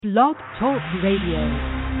Blog Talk Radio.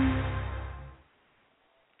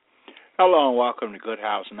 Hello and welcome to Good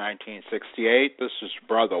House 1968. This is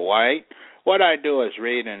Brother White. What I do is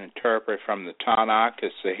read and interpret from the Tanakh.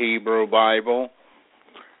 It's the Hebrew Bible.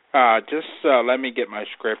 Let me get my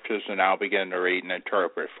scriptures and I'll begin to read and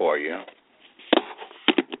interpret for you.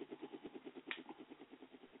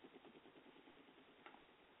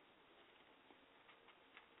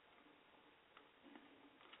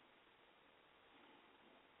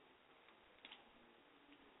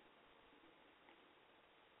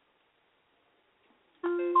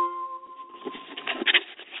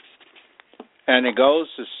 And it goes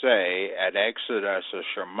to say at Exodus or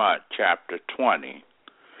Shemot, chapter 20,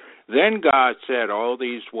 Then God said all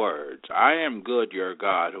these words, I am good, your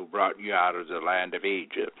God, who brought you out of the land of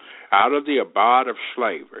Egypt, out of the abode of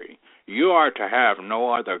slavery. You are to have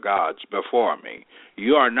no other gods before me.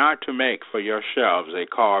 You are not to make for yourselves a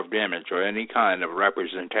carved image or any kind of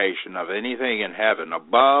representation of anything in heaven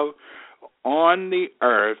above, on the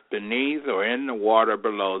earth, beneath, or in the water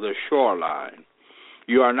below the shoreline.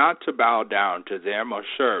 You are not to bow down to them or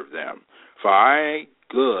serve them, for I,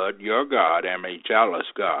 good, your God, am a jealous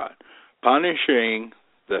God, punishing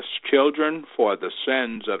the children for the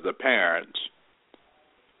sins of the parents,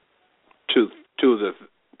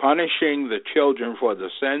 punishing the children for the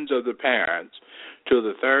sins of the parents to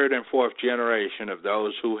the third and fourth generation of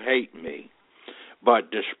those who hate me,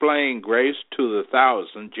 but displaying grace to the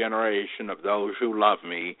 1,000th generation of those who love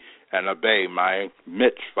me and obey my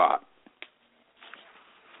mitzvah.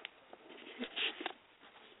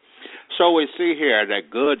 So we see here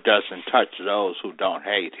that good doesn't touch those who don't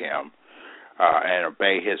hate him and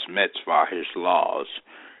obey his mitzvah, his laws.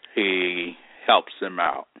 He helps them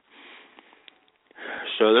out.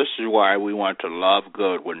 So this is why we want to love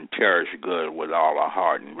good and cherish good with all our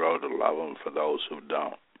heart and grow to love him for those who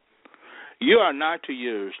don't. You are not to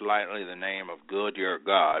use lightly the name of good, your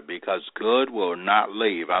God, because good will not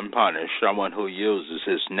leave unpunished someone who uses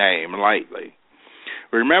his name lightly.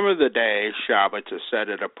 Remember the day, Shabbat, to set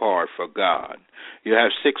it apart for God. You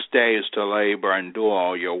have 6 days to labor and do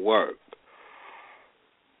all your work.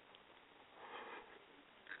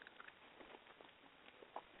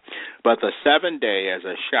 But the 7th day is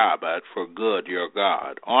a Shabbat for good, your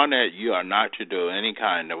God. On it you are not to do any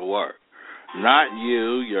kind of work. Not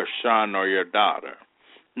you, your son or your daughter.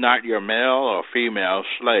 Not your male or female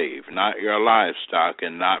slave. Not your livestock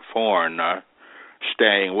and not foreigner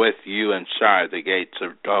staying with you inside the gates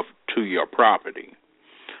to your property.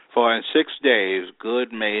 For in 6 days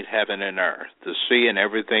good made heaven and earth, the sea and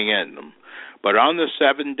everything in them. But on the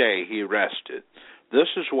 7th day he rested. This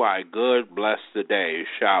is why good blessed the day,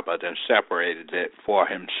 Shabbat, and separated it for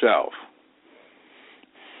himself.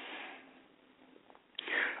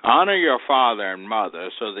 Honor your father and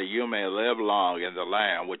mother so that you may live long in the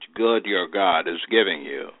land which good your God is giving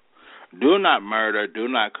you. Do not murder, do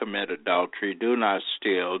not commit adultery, do not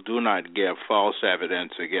steal, do not give false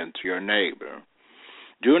evidence against your neighbor.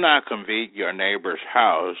 Do not covet your neighbor's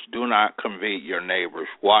house, do not covet your neighbor's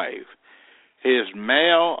wife, his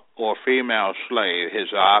male or female slave,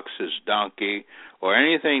 his ox, his donkey, or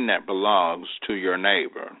anything that belongs to your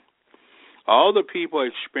neighbor. All the people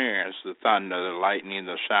experienced the thunder, the lightning,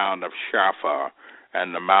 the sound of shofar,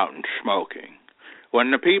 and the mountain smoking. When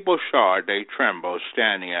the people saw it, they trembled,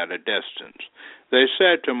 standing at a distance. They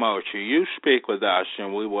said to Moshe, You speak with us,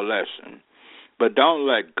 and we will listen. But don't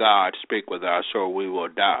let God speak with us, or we will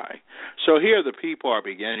die. So here the people are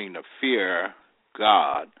beginning to fear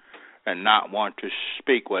God and not want to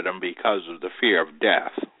speak with him because of the fear of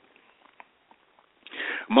death.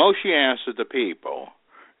 Moshe answered the people,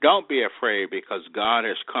 Don't be afraid, because God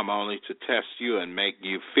has come only to test you and make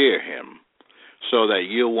you fear him, so that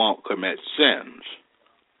you won't commit sins.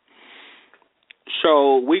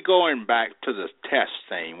 So we going back to the test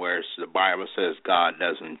thing, where the Bible says God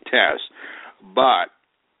doesn't test. But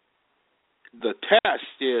the test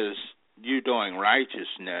is you doing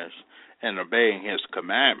righteousness and obeying his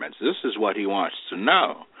commandments. This is what he wants to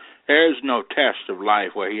know. There is no test of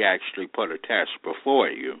life where he actually put a test before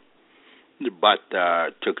you, but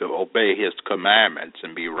to obey his commandments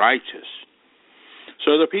and be righteous.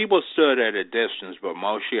 So the people stood at a distance, but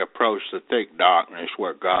Moshe approached the thick darkness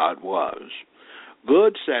where God was.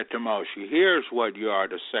 Good said to Moshe, Here's what you are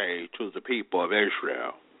to say to the people of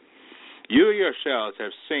Israel. You yourselves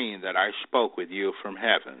have seen that I spoke with you from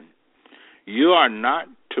heaven. You are not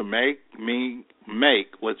to make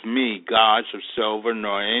with me gods of silver,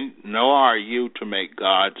 nor are you to make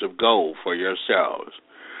gods of gold for yourselves.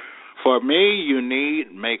 For me you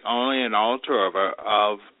need make only an altar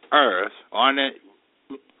of earth. On it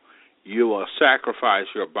You will sacrifice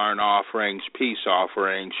your burnt offerings, peace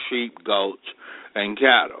offerings, sheep, goats, and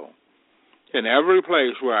cattle. In every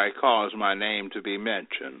place where I cause my name to be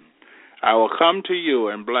mentioned, I will come to you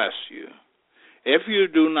and bless you. If you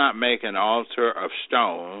do not make an altar of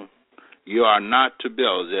stone, you are not to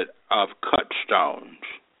build it of cut stones.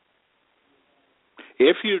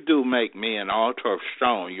 If you do make me an altar of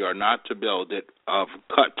stone, you are not to build it of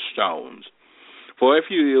cut stones. For if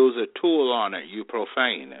you use a tool on it, you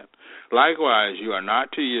profane it. Likewise, you are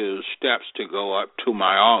not to use steps to go up to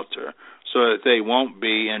my altar, so that they won't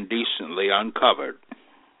be indecently uncovered.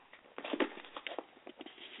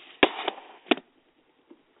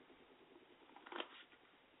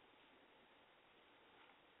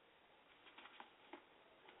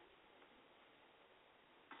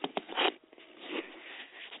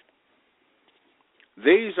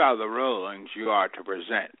 These are the rulings you are to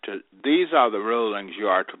present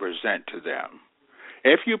to them.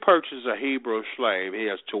 If you purchase a Hebrew slave, he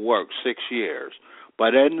is to work 6 years,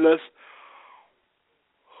 but in the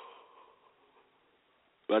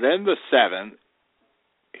seventh,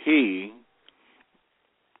 he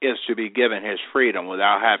is to be given his freedom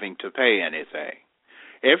without having to pay anything.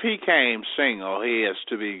 If he came single, he is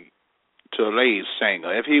to leave single.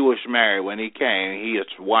 If he was married when he came, his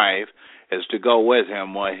wife is to go with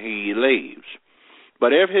him when he leaves.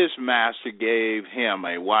 But if his master gave him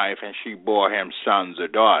a wife and she bore him sons or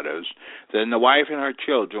daughters, then the wife and her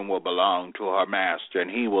children will belong to her master, and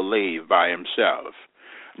he will leave by himself.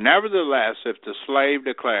 Nevertheless, if the slave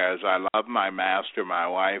declares, I love my master, my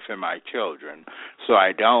wife, and my children, so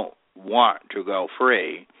I don't want to go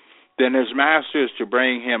free, then his master is to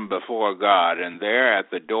bring him before God, and there at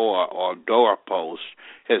the door or doorpost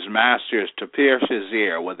his master is to pierce his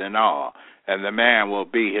ear with an awl, and the man will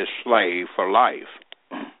be his slave for life.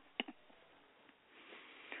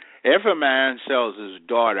 If a man sells his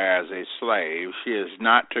daughter as a slave, she is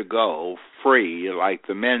not to go free like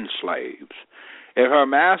the men slaves. If her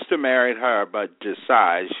master married her but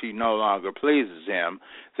decides she no longer pleases him,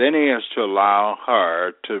 then he is to allow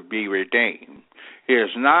her to be redeemed. He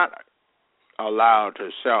is not allowed to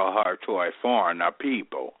sell her to a foreigner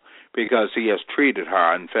people because he has treated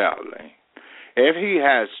her unfairly. If he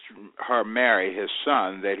has her marry his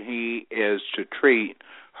son, then he is to treat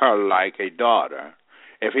her like a daughter.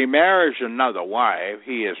 If he marries another wife,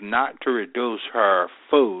 he is not to reduce her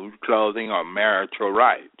food, clothing, or marital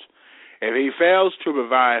rights. If he fails to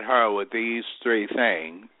provide her with these 3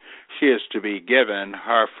 things, she is to be given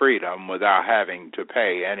her freedom without having to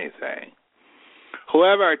pay anything.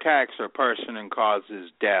 Whoever attacks a person and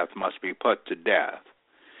causes death must be put to death.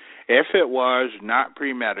 If it was not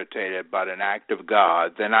premeditated but an act of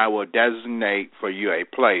God, then I will designate for you a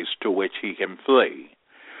place to which he can flee.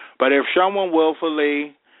 But if someone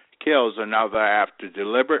willfully kills another after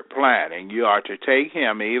deliberate planning, you are to take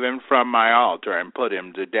him even from my altar and put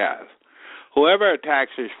him to death. Whoever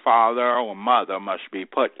attacks his father or mother must be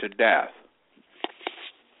put to death.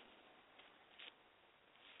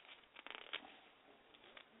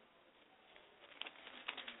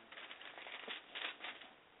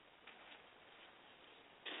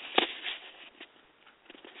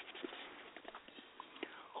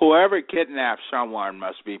 Whoever kidnaps someone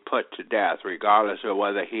must be put to death, regardless of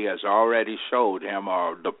whether he has already sold him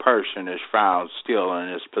or the person is found still in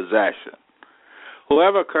his possession.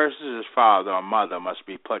 Whoever curses his father or mother must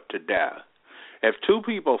be put to death. If 2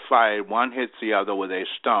 people fight, one hits the other with a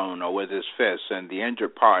stone or with his fist, and the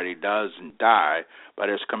injured party doesn't die but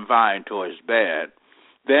is confined to his bed,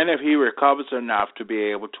 then if he recovers enough to be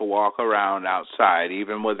able to walk around outside,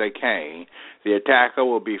 even with a cane, the attacker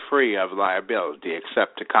will be free of liability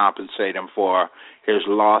except to compensate him for his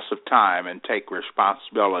loss of time and take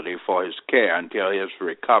responsibility for his care until his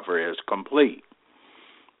recovery is complete.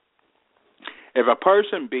 If a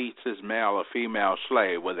person beats his male or female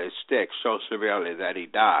slave with a stick so severely that he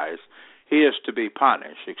dies, he is to be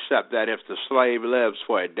punished, except that if the slave lives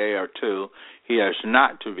for a day or 2, he is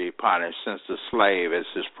not to be punished since the slave is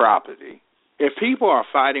his property. If people are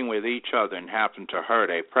fighting with each other and happen to hurt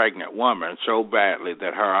a pregnant woman so badly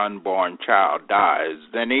that her unborn child dies,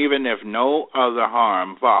 then even if no other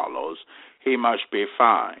harm follows, he must be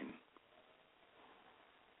fined.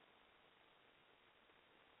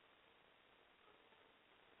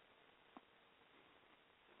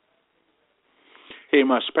 He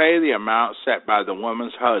must pay the amount set by the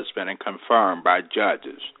woman's husband and confirmed by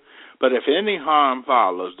judges. But if any harm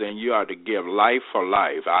follows, then you are to give life for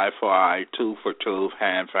life, eye for eye, tooth for tooth,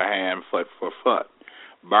 hand for hand, foot for foot,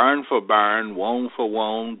 burn for burn, wound for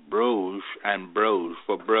wound, bruise and bruise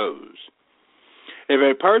for bruise. If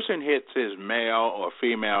a person hits his male or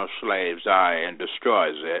female slave's eye and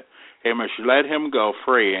destroys it, he must let him go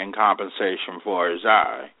free in compensation for his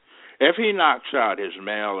eye. If he knocks out his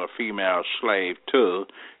male or female slave too,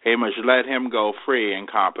 he must let him go free in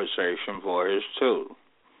compensation for his tooth.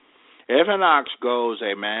 If an ox goes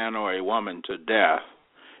a man or a woman to death,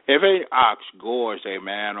 if an ox gores a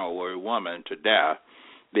man or a woman to death,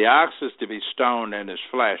 the ox is to be stoned and his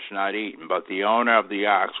flesh not eaten, but the owner of the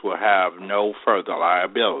ox will have no further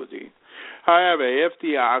liability. However, if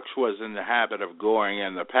the ox was in the habit of goring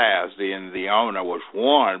in the past, and the owner was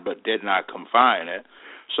warned but did not confine it,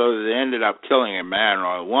 so that it ended up killing a man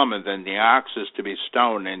or a woman, then the ox is to be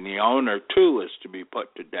stoned, and the owner, too, is to be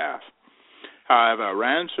put to death. However, a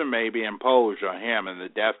ransom may be imposed on him, and the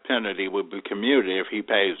death penalty will be commuted if he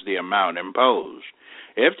pays the amount imposed.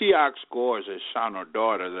 If the ox gores a son or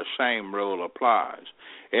daughter, the same rule applies.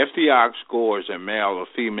 If the ox gores a male or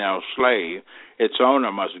female slave, its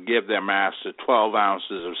owner must give their master 12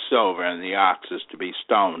 ounces of silver, and the ox is to be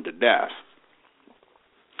stoned to death.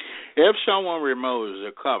 If someone removes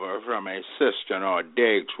the cover from a cistern or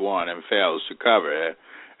digs one and fails to cover it,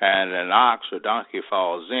 and an ox or donkey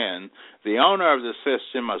falls in, the owner of the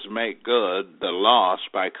cistern must make good the loss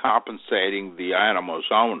by compensating the animal's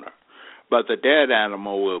owner, but the dead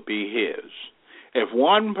animal will be his. If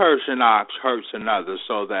one person ox hurts another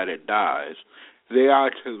so that it dies, they are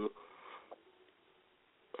to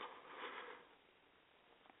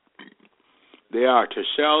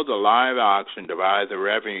sell the live ox and divide the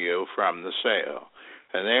revenue from the sale,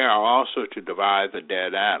 and they are also to divide the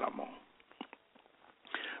dead animal.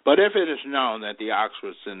 But if it is known that the ox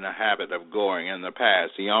was in the habit of goring in the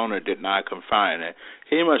past, the owner did not confine it,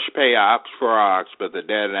 he must pay ox for ox, but the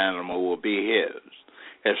dead animal will be his.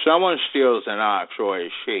 If someone steals an ox or a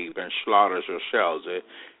sheep and slaughters or sells it,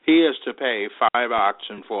 he is to pay 5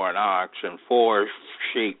 oxen for an ox and 4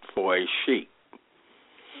 sheep for a sheep.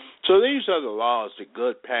 So these are the laws that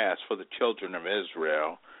God passed for the children of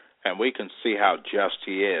Israel, and we can see how just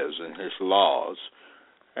he is in his laws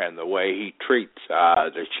and the way he treats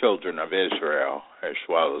the children of Israel as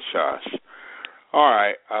well as us. All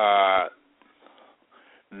right,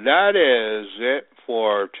 that is it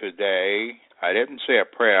for today. I didn't say a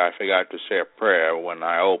prayer. I forgot to say a prayer when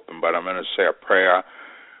I opened, but I'm going to say a prayer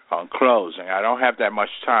on closing. I don't have that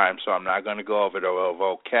much time, so I'm not going to go over the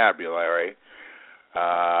vocabulary.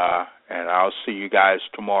 And I'll see you guys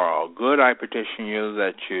tomorrow. Good, I petition you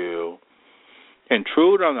that you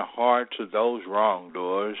intrude on the hearts of those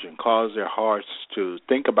wrongdoers and cause their hearts to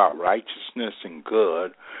think about righteousness and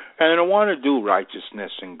good, and to want to do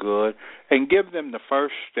righteousness and good, and give them the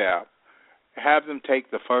first step. Have them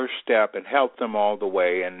take the first step and help them all the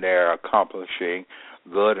way in their accomplishing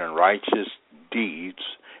good and righteous deeds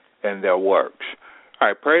in their works.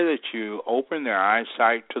 I pray that you open their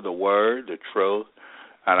eyesight to the word, the truth,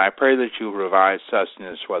 and I pray that you provide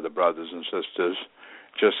sustenance for the brothers and sisters.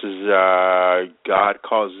 Just as God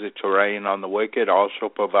causes it to rain on the wicked, also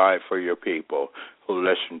provide for your people who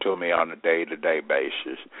listen to me on a day-to-day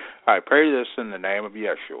basis. I pray this in the name of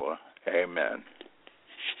Yeshua. Amen.